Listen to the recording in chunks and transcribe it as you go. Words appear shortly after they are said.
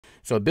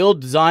So build,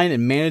 design,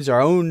 and manage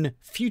our own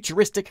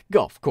futuristic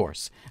golf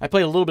course. I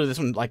played a little bit of this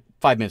one, like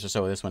 5 minutes or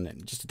so of this one,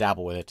 just to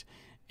dabble with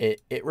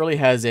it. It really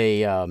has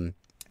a kind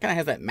of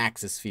has that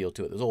Maxis feel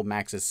to it. Those old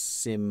Maxis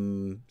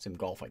sim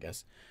golf, I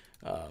guess.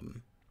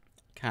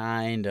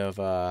 Kind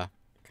of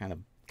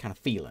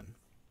feeling.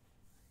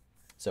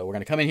 So we're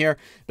gonna come in here,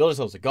 build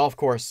ourselves a golf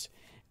course,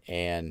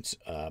 and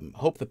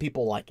hope the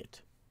people like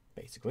it.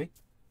 Basically,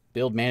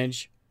 build,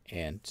 manage,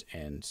 and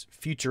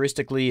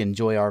futuristically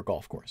enjoy our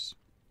golf course.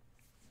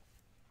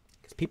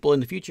 Because people in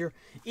the future,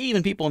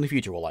 even people in the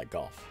future, will like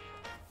golf.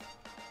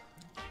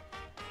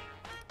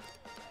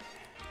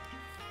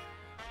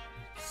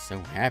 So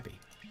happy.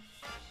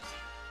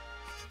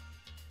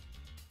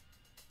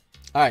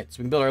 All right, so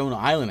we can build our own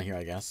island here,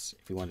 I guess,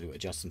 if we wanted to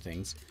adjust some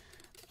things.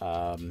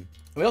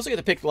 We also get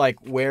to pick like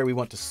where we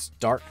want to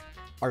start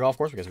our golf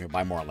course, because we're gonna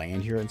buy more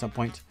land here at some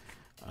point.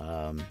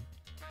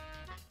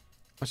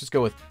 Let's just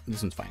go with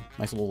this one's fine.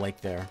 Nice little lake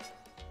there.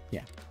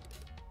 Yeah.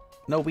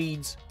 No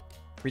weeds.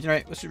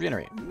 Regenerate. Let's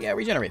regenerate. Yeah,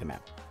 regenerate the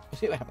map. Let's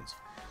see what happens.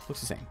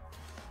 Looks the same.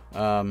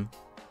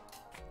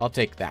 I'll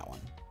take that one.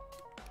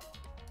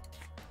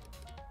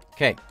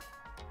 Okay.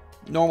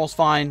 Normal's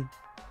fine.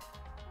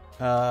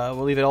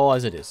 We'll leave it all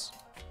as it is.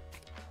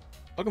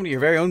 Welcome to your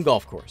very own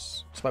golf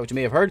course. Despite what you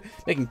may have heard,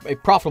 making a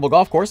profitable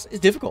golf course is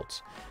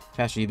difficult. The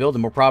faster you build, the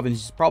more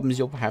problems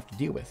you'll have to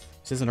deal with.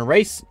 This isn't a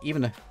race.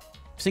 Even a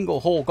single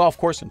hole golf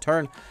course can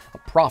turn a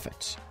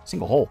profit.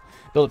 Single hole.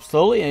 Build up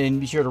slowly and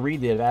be sure to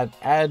read the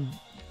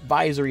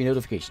advisory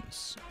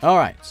notifications. All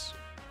right.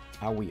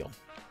 I will.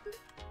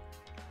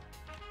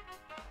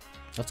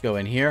 Let's go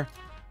in here.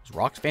 There's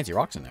rocks, fancy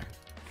rocks in there.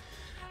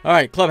 All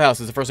right, clubhouse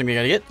is the first thing we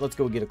gotta get. Let's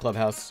go get a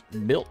clubhouse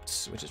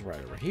built, which is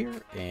right over here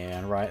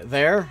and right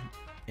there.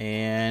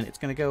 And it's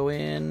gonna go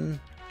in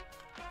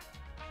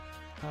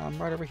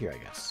right over here, I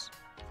guess.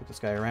 Put this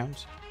guy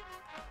around.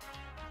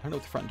 I don't know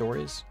what the front door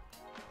is.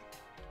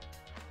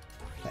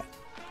 Okay.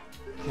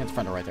 Yeah, it's the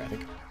front door right there, I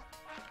think.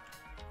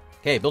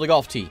 Okay, build a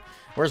golf tee.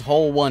 Where's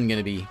hole 1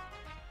 gonna be?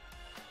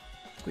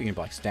 We can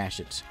like stash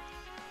it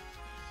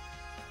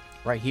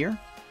right here.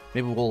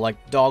 Maybe we'll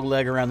like dog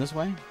leg around this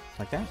way,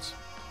 like that.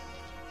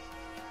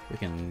 We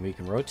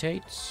can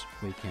rotate.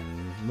 We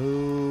can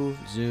move,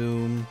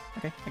 zoom.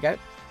 Okay, I got it.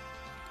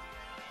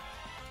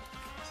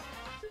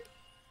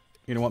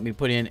 You're gonna want me to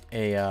put in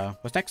a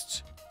what's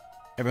next?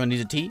 Everyone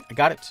needs a tee. I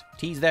got it.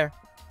 Tee's there.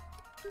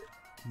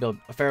 Build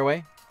a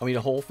fairway. I need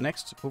a hole for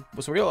next.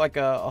 So we got like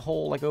a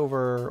hole like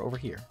over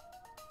here,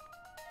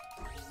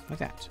 like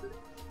that.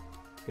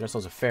 Get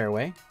ourselves a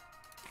fairway.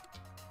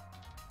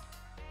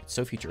 It's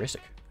so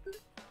futuristic.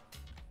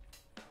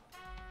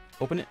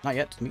 Open it. Not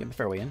yet. Let me get the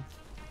fairway in.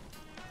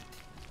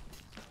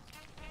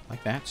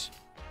 Like that.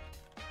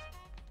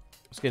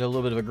 Let's get a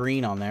little bit of a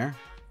green on there.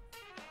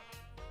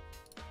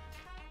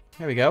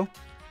 There we go.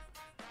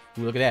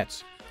 Ooh, look at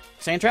that.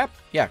 Sand trap?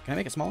 Yeah, can I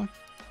make it smaller?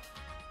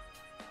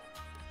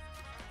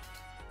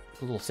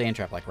 A little sand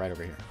trap like right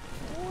over here.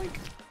 Oink.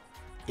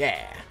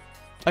 Yeah.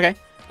 Okay.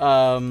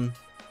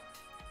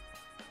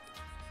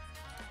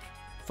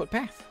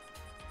 Footpath.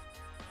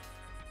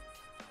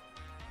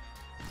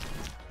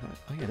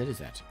 Oh yeah, that is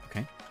that.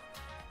 Okay.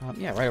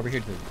 Yeah, right over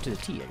here to the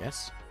tee, I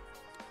guess.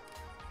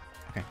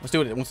 Okay, let's do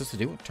what it wants us to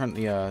do. Turn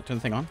the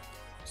thing on.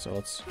 So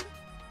let's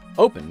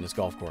open this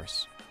golf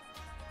course.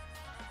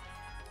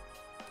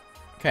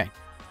 Okay,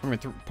 we're in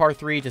par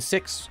 3 to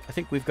 6. I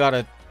think we've got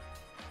a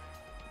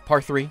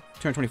par 3,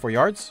 224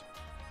 yards.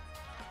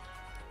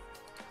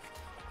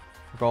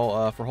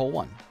 For hole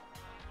 1.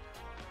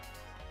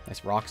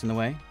 Nice rocks in the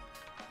way.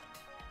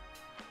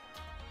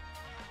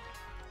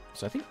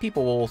 So I think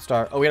people will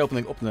start. Oh, we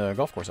gotta open the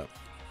golf course up.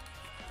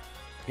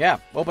 Yeah,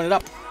 open it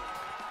up.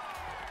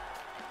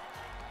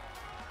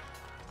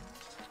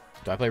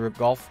 Do I play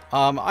golf?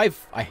 I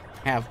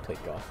have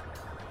played golf.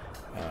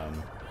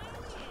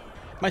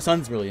 My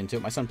son's really into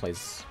it. My son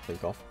plays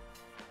golf.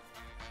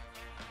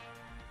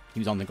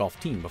 He was on the golf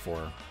team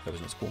before there was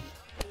no school.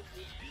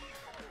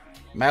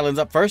 Madeline's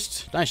up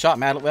first. Nice shot,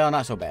 Madeline. Well,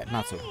 not so bad.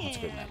 Not so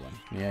good, Madeline.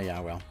 Yeah,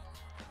 well.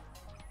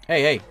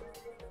 Hey.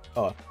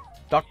 Oh,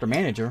 Dr.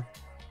 Manager.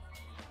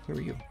 Who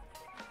are you?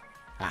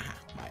 Aha,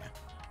 Maya.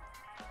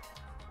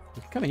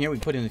 We can come in here. We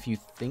can put in a few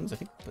things. I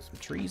think put some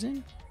trees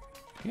in.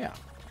 Yeah.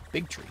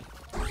 Big tree.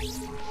 Sure.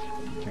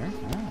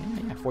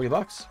 Yeah, $40. I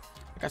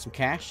got some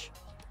cash.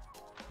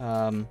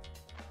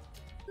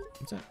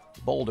 What's that?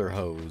 Boulder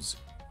hose.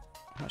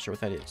 I'm not sure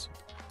what that is.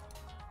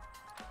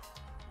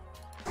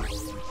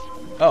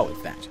 Oh,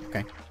 it's that.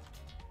 Okay.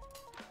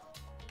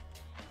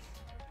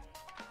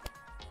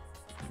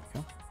 There we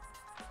go.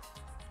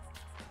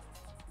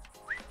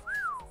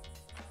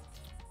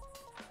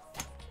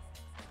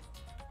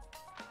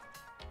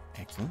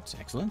 Excellent,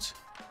 excellent.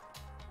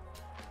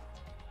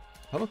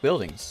 Public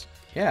buildings.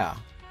 Yeah.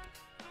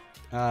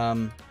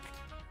 A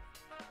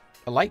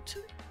light.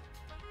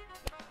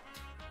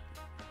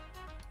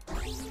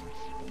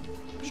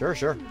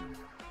 Sure.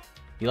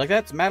 You like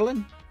that,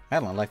 Madeline?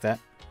 Madeline, I like that.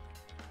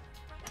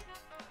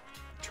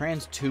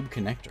 Trans tube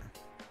connector.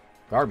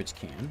 Garbage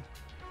can.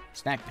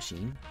 Snack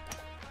machine.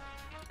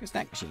 a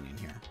snack machine in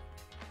here.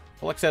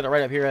 Well, let's set it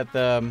right up here at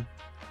the...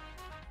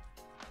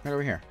 right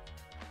over here.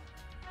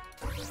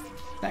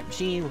 Snack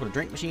machine. We'll put a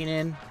drink machine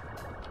in.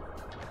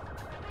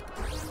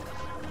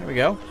 There we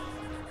go.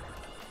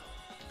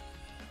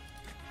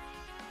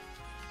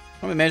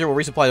 Normally, the manager will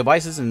resupply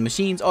devices and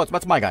machines. Oh,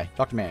 that's my guy.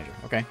 Talk to manager.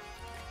 Okay.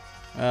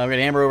 We got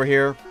Amber over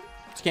here.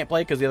 Just can't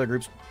play because the other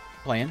group's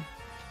playing.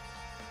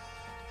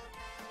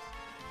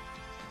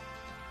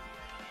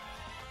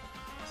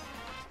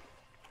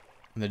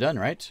 And they're done,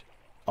 right?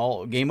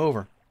 All game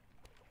over.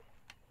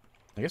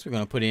 I guess we're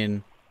going to put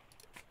in...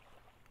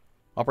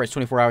 Operates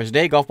 24 hours a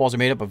day. Golf balls are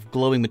made up of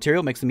glowing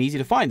material. Makes them easy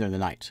to find during the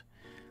night.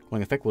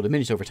 Glowing effect will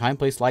diminish over time.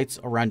 Place lights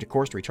around your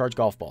course to recharge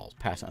golf balls.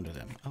 Pass under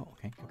them. Oh,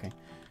 okay, okay.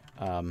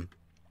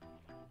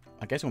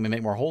 I guess I'm going to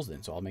make more holes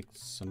then, so I'll make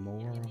some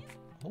more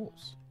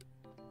holes.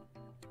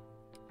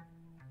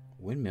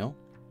 Windmill.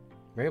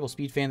 Variable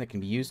speed fan that can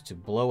be used to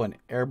blow an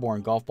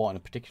airborne golf ball in a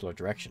particular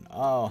direction.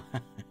 Oh.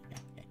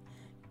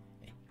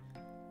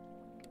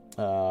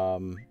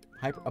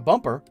 A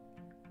bumper.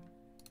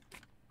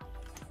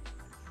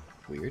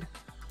 Weird.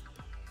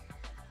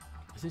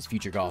 This is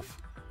future golf.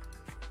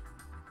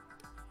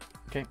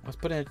 Okay, let's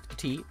put in a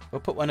tee.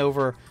 We'll put one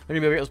over.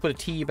 Let's put a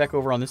tee back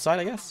over on this side,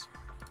 I guess.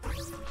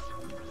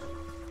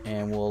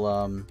 And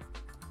we'll,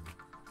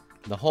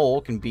 the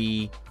hole can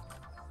be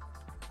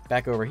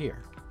back over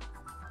here.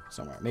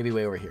 Somewhere. Maybe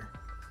way over here.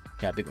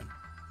 Yeah, big one.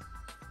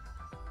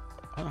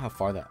 I don't know how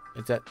far that...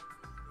 It's at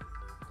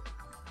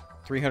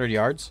 300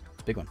 yards.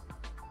 It's a big one.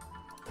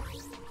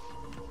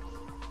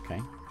 Okay.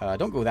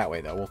 Don't go that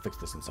way, though. We'll fix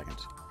this in a second.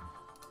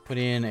 Put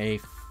in a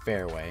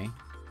fairway.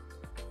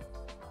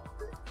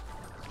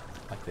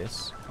 Like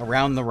this.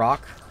 Around the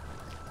rock.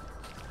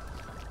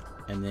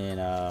 And then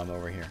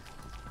over here.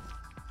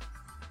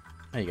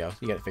 There you go.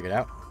 You got it figured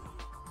out.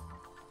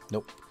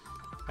 Nope.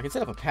 I can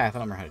set up a path. I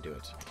don't remember how to do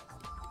it.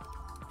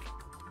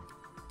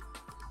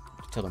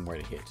 Just tell them where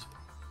to hit.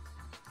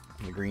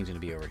 And the green's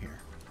going to be over here.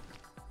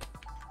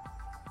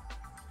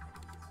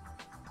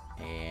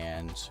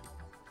 And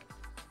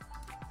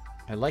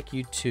I'd like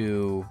you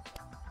to...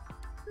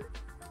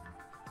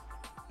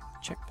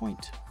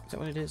 Checkpoint? Is that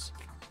what it is?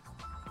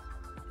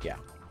 Yeah.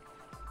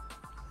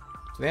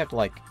 So they have to,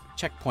 like,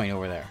 checkpoint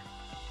over there.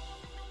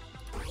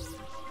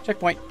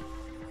 Checkpoint.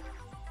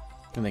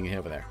 And they can hit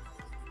over there.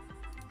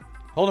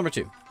 Hole number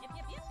 2.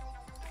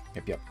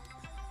 Yep.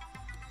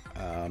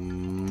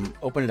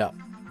 Open it up.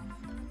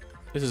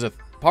 This is a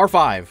par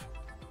 5.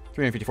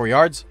 354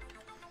 yards.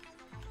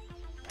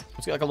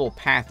 Let's get like a little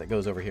path that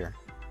goes over here.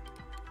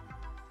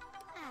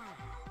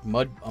 A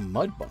mud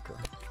bunker.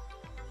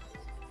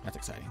 That's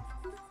exciting.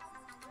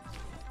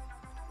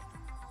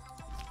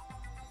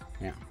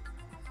 Yeah.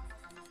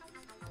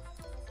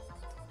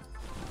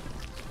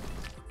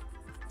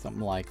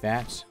 Something like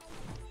that.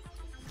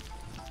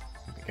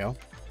 There we go.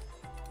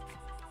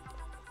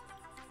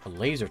 A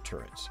laser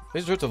turret.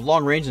 Laser turrets have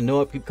long range and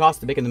no upkeep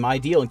costs, making them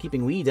ideal in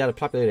keeping weeds out of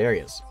populated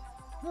areas.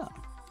 Huh.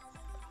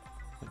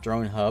 A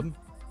drone hub.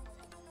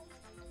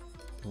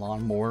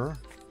 Lawn mower.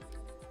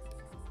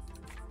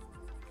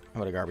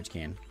 How about a garbage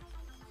can?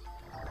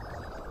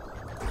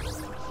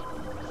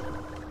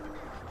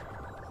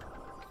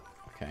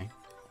 Okay.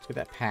 Let's get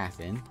that path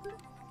in.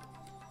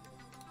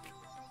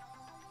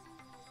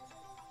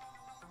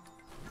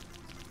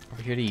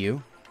 Over here to you.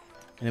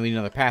 And then we need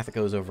another path that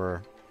goes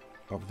over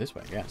this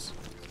way, I guess.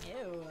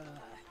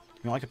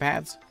 You don't like the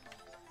paths?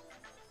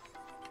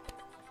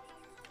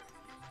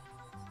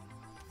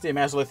 See you,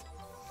 Maslith.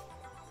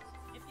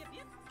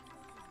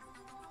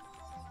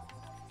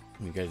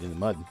 We got it in the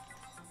mud.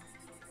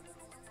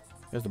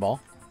 There's the ball.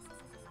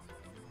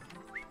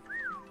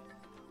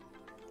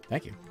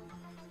 Thank you.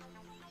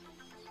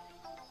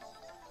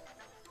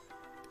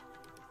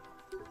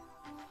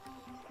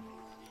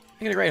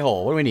 I get a great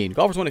hole. What do we need?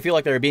 Golfers want to feel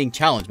like they're being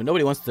challenged, but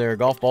nobody wants their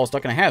golf ball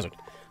stuck in a hazard.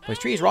 Place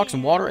trees, rocks,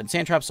 and water and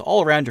sand traps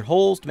all around your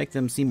holes to make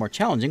them seem more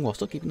challenging while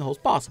still keeping the holes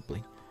possible.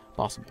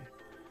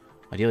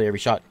 Ideally, every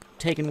shot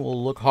taken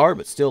will look hard,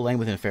 but still land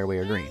within a fairway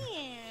or green.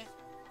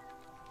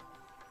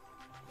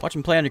 Watch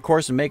them play on your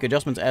course and make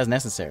adjustments as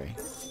necessary.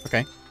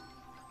 Okay.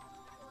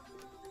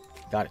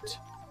 Got it.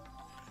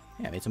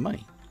 Yeah, I made some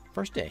money.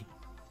 First day.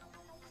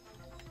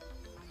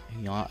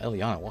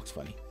 Eliana walks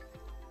funny.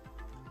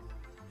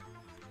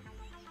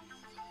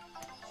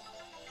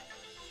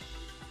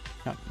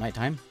 Oh,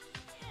 nighttime.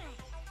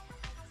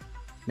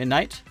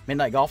 Midnight?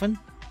 Midnight golfing?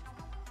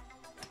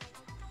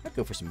 I'd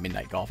go for some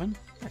midnight golfing.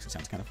 Actually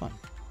sounds kind of fun.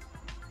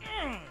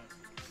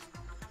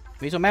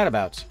 What are you so mad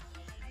about?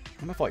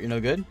 Not my fault you're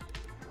no good.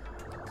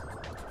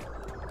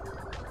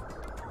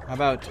 How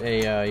about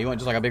a, you want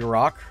just like a big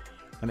rock?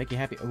 That'll make you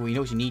happy? Oh, you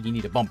know what you need? You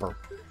need a bumper.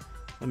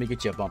 Let me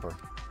get you a bumper.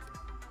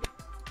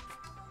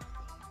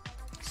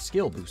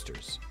 Skill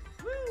boosters.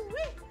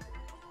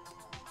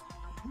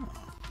 Oh,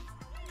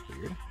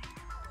 weird.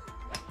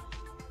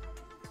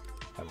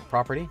 Have a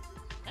property.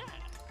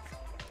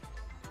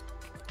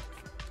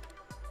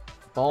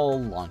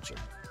 Ball launcher.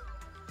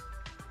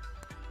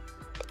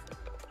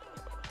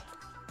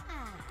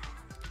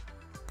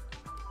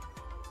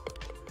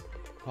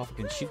 Golfer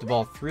can shoot the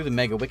ball through the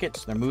mega wicket.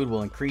 Their mood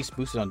will increase,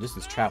 boosted on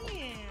distance traveled.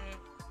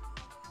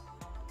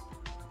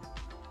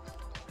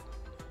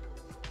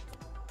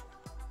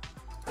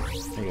 There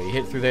you go. You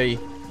hit it through there, you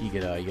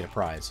get a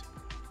prize.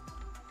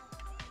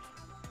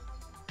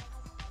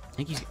 I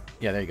think he's...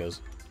 Yeah, there he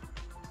goes.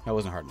 That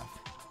wasn't hard enough.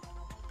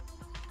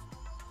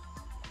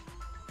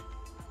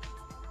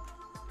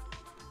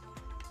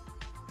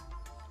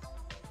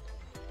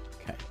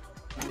 Okay.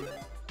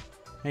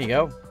 There you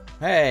go.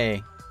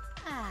 Hey!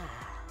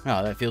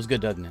 Oh, that feels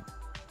good, doesn't it?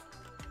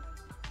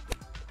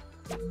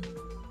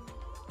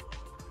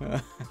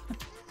 Weird.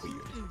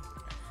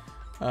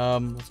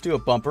 Let's do a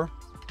bumper.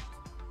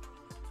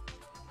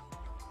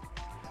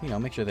 You know,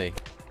 make sure they...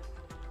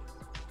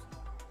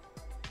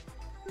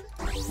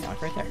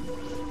 Knock right there.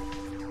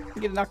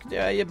 You get knocked,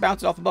 you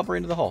bounce it off the bumper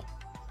into the hole.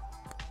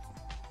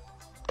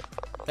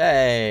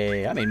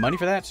 Hey, I made money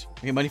for that.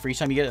 You get money for each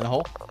time you get it in the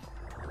hole.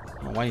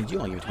 Well, why did you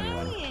only give me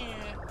 21?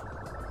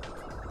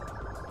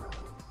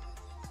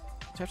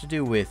 What's it have to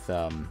do with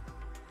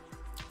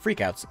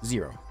freakouts?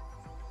 0.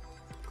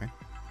 Okay.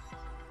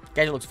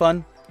 Gadget looks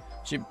fun.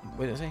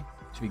 What did I say?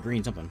 Should be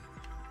green something.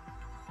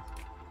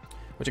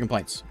 What's your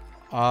complaints?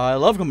 I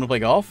love coming to play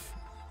golf.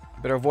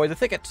 Better avoid the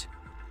thicket.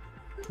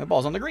 My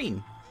ball's on the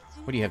green.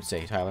 What do you have to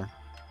say, Tyler?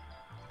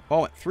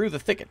 Ball went through the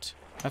thicket.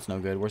 That's no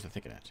good. Where's the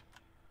thicket at?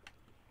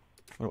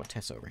 What about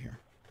Tessa over here?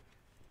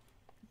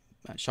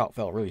 That shot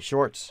fell really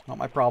short. Not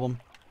my problem.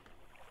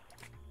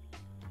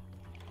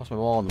 Lost my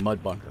ball in the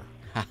mud bunker.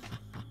 What are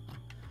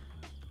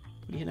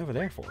you hitting over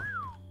there for?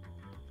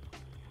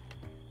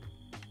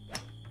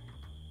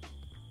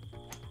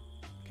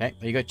 Okay,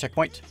 there you go.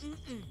 Checkpoint.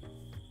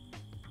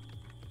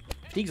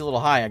 Fatigue's a little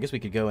high. I guess we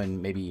could go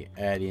and maybe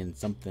add in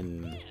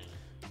something...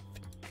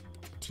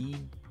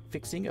 Fatigue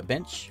fixing? A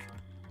bench?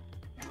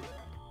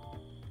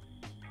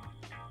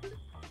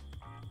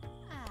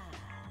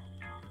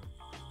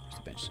 There's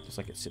the bench. Looks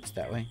like it sits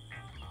that way.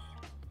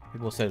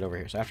 Maybe we'll set it over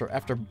here. So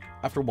after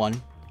one,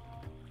 you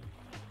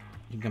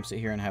can come sit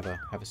here and have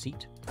a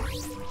seat.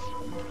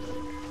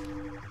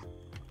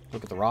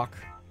 Look at the rock.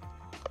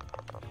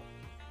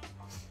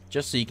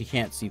 Just so you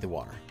can't see the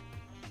water.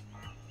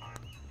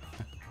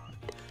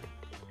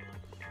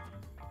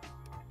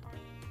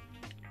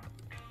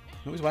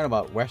 Nobody's whining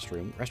about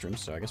restrooms,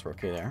 so I guess we're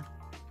okay there.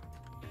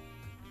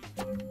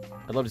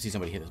 I'd love to see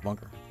somebody hit this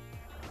bunker.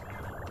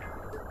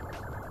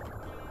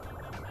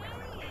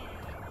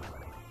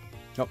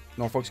 Oh,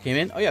 more folks came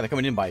in. Oh yeah, they're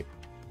coming in by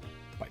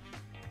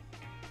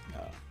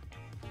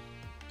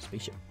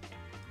spaceship.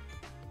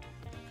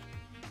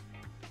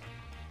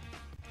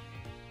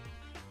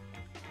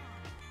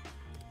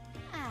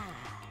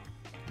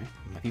 Okay,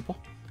 my people.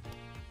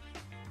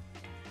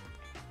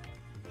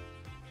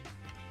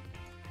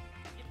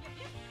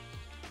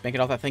 Bank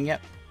it off that thing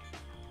yet?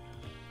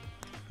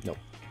 Nope.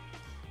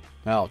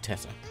 Oh,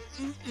 Tessa.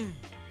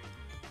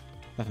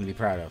 Nothing to be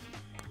proud of.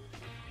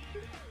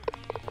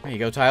 There you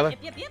go, Tyler.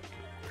 Yep.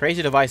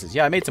 Crazy devices.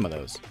 Yeah, I made some of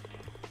those.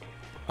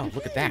 Oh,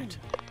 look at that.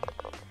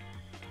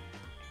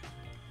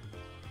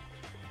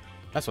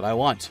 That's what I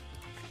want.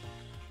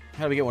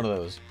 How do we get one of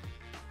those?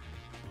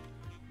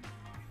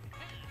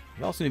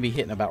 We also need to be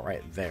hitting about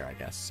right there, I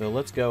guess. So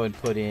let's go and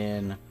put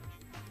in...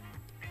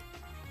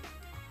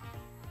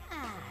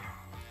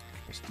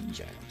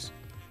 prestige items.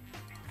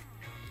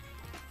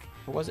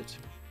 What was it?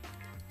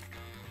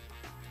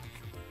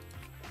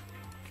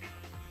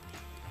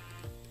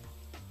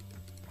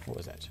 What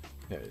was that?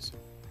 There it is.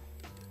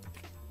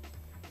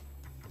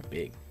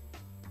 Big.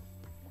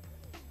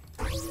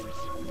 Okay,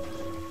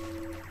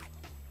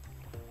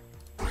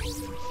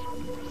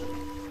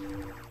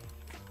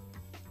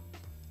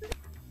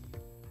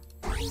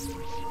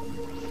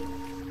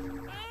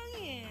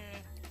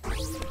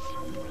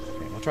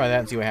 we'll try that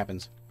and see what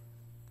happens.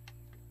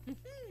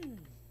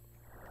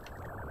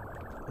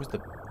 Where's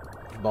the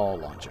ball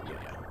launcher?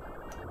 Yeah.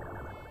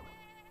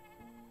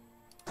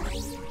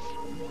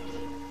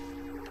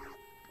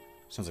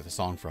 Sounds like the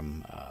song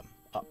from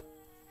Up.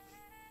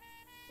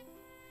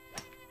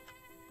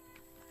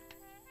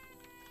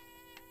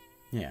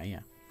 Yeah.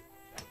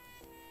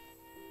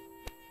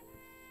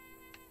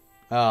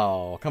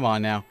 Oh, come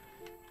on now.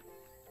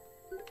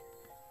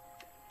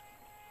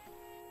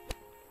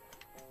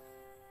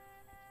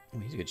 Oh,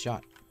 he's a good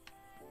shot.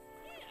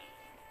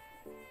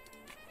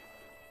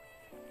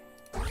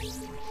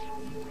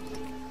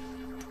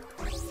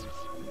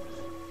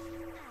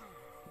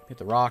 Hit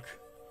the rock.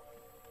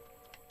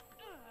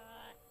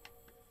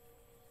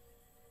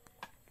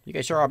 You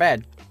guys sure are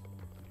bad.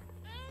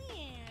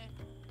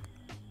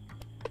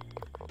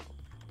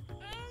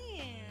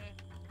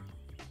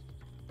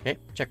 Okay,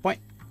 checkpoint.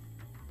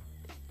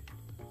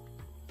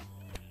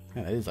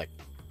 Yeah, that is like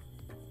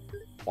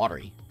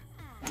watery.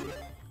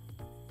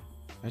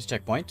 Nice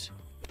checkpoint.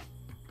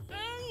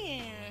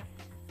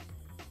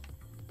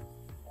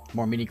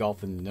 More mini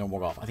golf than normal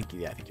golf. I think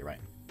you're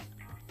right.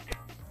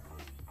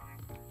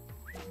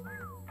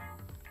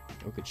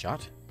 Oh, good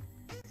shot.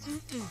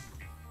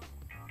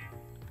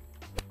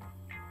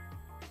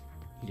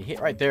 You hit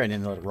right there and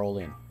then let it roll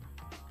in.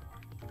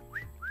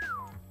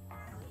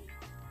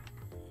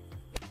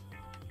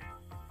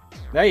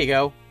 There you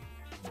go.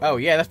 Oh,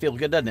 yeah, that feels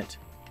good, doesn't it?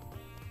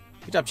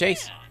 Good job,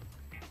 Chase.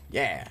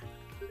 Yeah.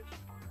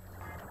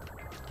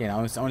 Okay, now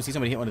I want to see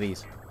somebody hit one of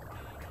these.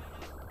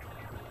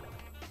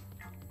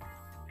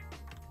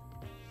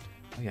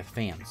 Oh, yeah,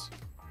 fans.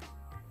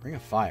 Ring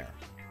of fire.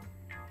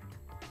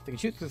 If they can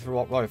shoot through the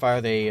wall of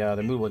fire, their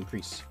mood will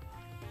increase.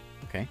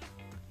 Okay.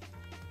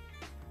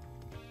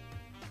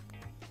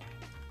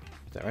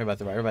 Is that right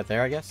about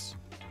there, I guess?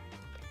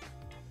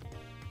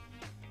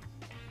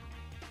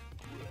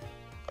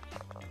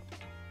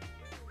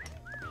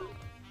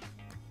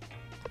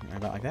 Right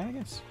about like that, I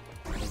guess.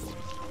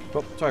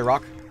 Oh, sorry,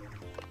 rock.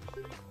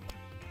 I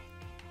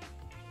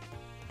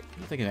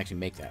don't think I can actually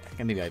make that. I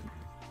can maybe I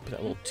put that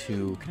a little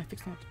too. Can I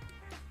fix that?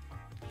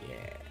 Yeah.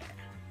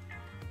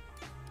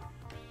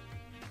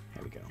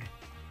 There we go.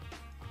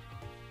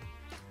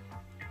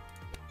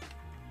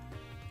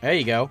 There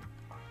you go.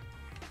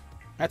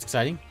 That's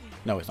exciting.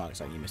 No, it's not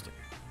exciting. You missed it.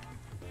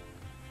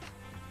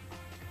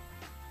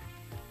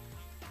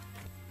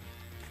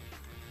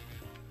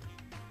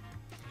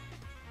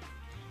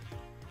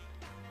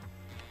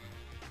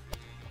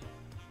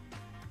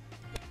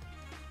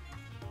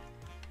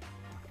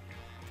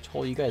 Which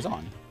hole are you guys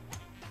on?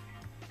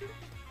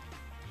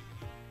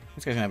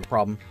 This guy's gonna have a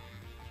problem.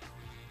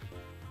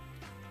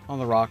 On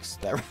the rocks.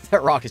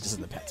 That rock is just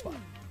in the pet spot.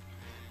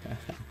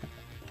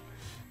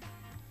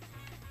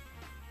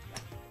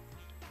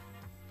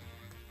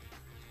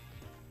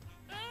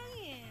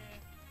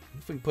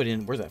 If we can put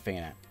in, where's that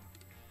fan at?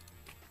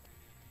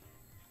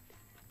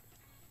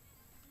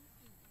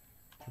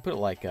 I put it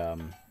like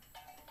over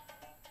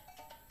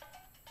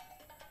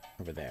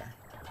there.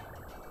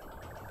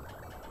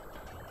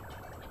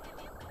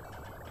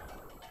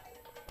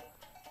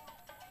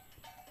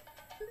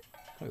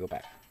 Let me go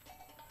back.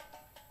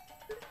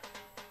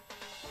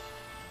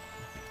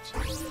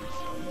 Is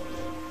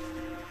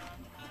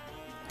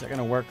that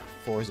gonna work?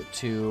 4 is it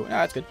 2? No,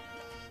 that's good.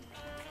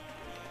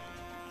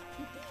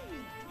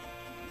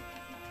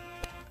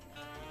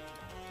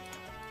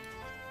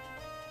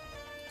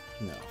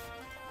 No.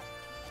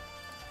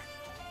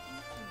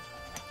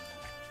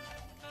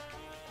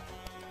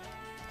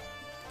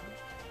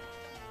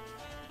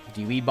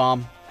 DW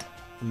bomb.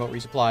 Remote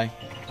resupply.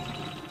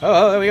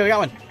 Oh, there we go. We got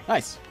one.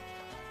 Nice.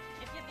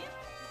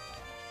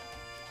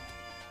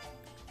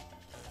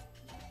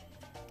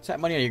 Set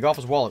money on your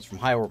golfer's wallets from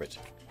high orbit.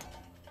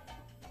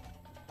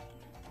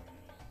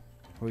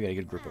 Oh, we got a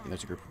good group.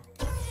 There's a group.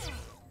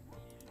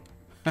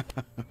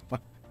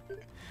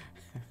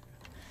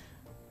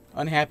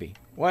 Unhappy.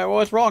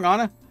 What's wrong,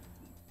 Anna?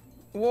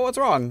 What's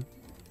wrong?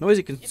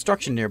 Noisy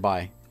construction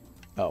nearby.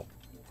 Oh.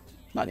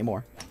 Not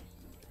anymore.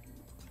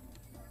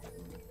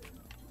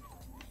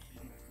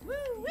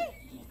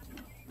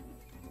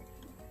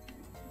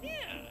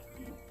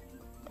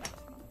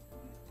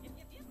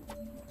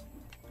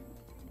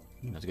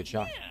 That's a good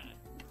shot.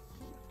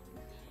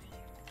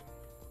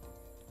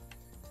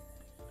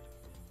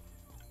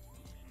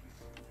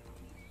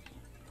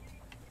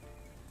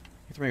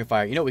 Hit the ring of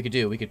fire. You know what we could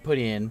do? We could put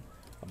in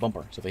a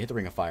bumper. So if they hit the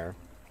ring of fire,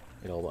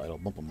 it'll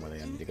bump them where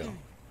they need to go.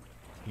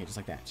 Yeah, just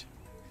like that.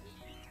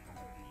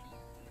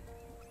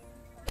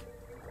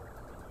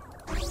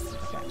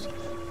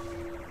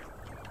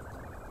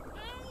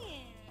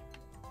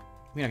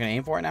 We're not gonna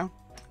aim for it now?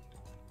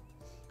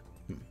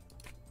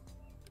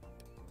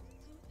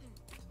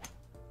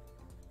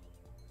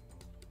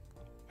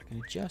 I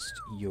can adjust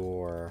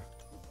your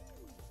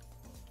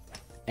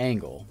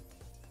angle.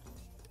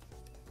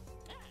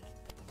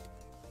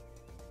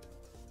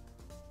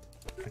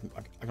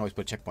 I can always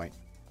put a checkpoint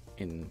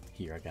in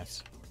here, I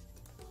guess.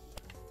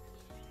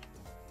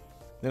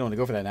 They don't want to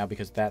go for that now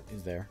because that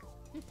is there.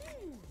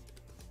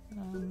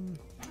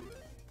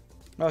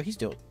 Oh, he's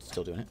still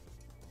doing it.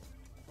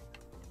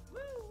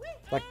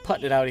 Like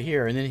putting it out of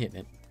here and then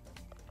hitting it.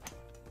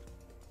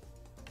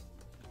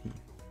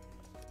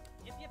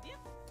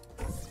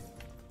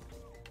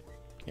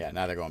 Yeah,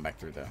 now they're going back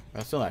through though.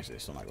 Well, still not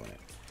going in.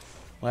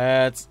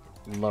 Let's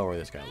lower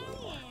this guy a little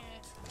bit more.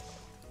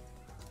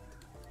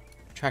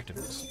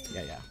 Attractiveness.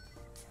 Yeah.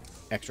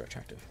 Extra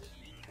attractive.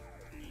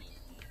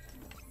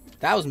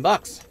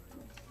 $1,000.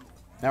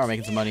 Now we're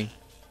making some money.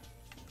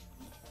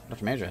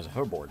 Dr. Manager has a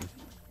hoverboard.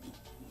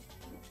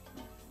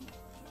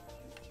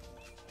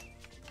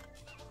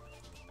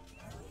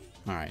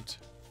 Alright.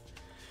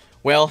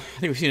 Well, I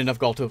think we've seen enough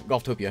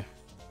Golftopia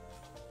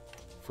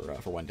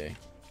for one day.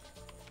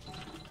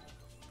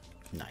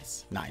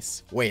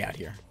 Nice. Way out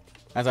here.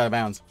 That's out of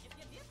bounds.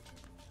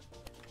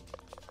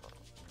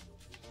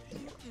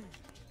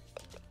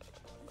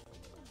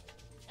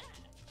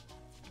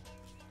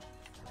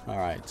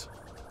 Alright.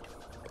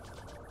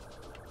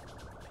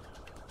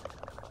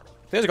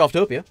 There's a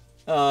Golftopia.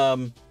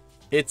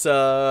 It's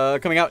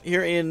coming out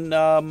here in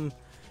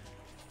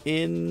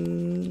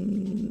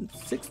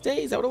 6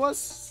 days. Is that what it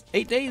was?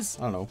 8 days?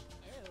 I don't know.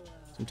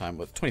 Sometime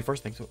with 21st, I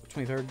think so.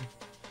 23rd.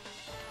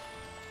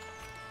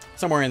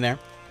 Somewhere in there.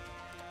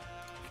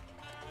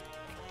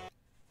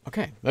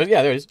 Okay.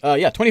 Yeah, there it is.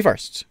 Yeah,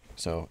 21st.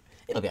 So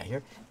it'll be out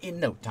here in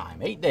no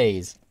time. 8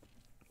 days.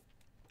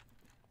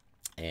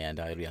 and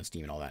it'll be on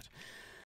Steam and all that.